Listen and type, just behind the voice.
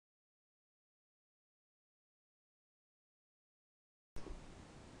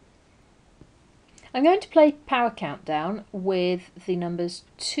I'm going to play Power Countdown with the numbers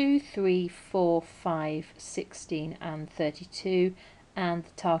 2, 3, 4, 5, 16 and 32 and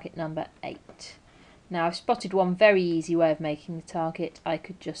the target number 8. Now I've spotted one very easy way of making the target. I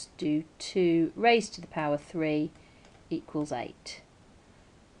could just do 2 raised to the power 3 equals 8.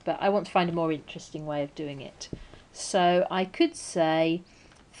 But I want to find a more interesting way of doing it. So I could say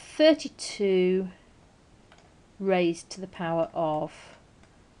 32 raised to the power of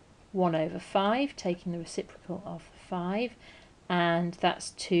 1 over 5, taking the reciprocal of 5, and that's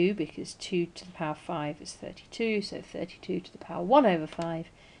 2 because 2 to the power 5 is 32, so 32 to the power 1 over 5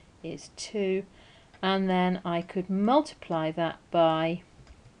 is 2, and then I could multiply that by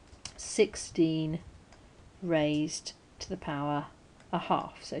 16 raised to the power a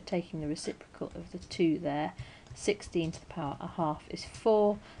half, so taking the reciprocal of the 2 there, 16 to the power a half is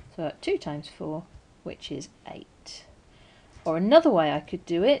 4, so 2 times 4, which is 8. Or another way I could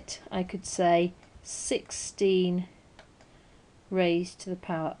do it, I could say 16 raised to the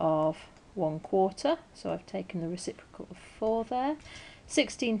power of 1/4, so I've taken the reciprocal of 4 there.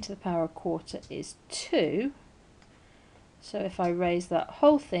 16 to the power 1/4 is 2, so if I raise that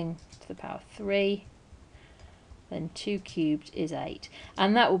whole thing to the power 3, then 2 cubed is 8.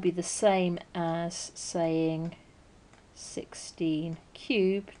 And that will be the same as saying 16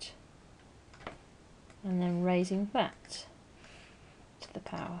 cubed, and then raising that to the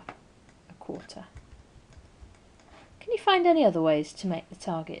power 1/4. Can you find any other ways to make the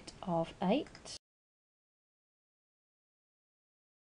target of 8?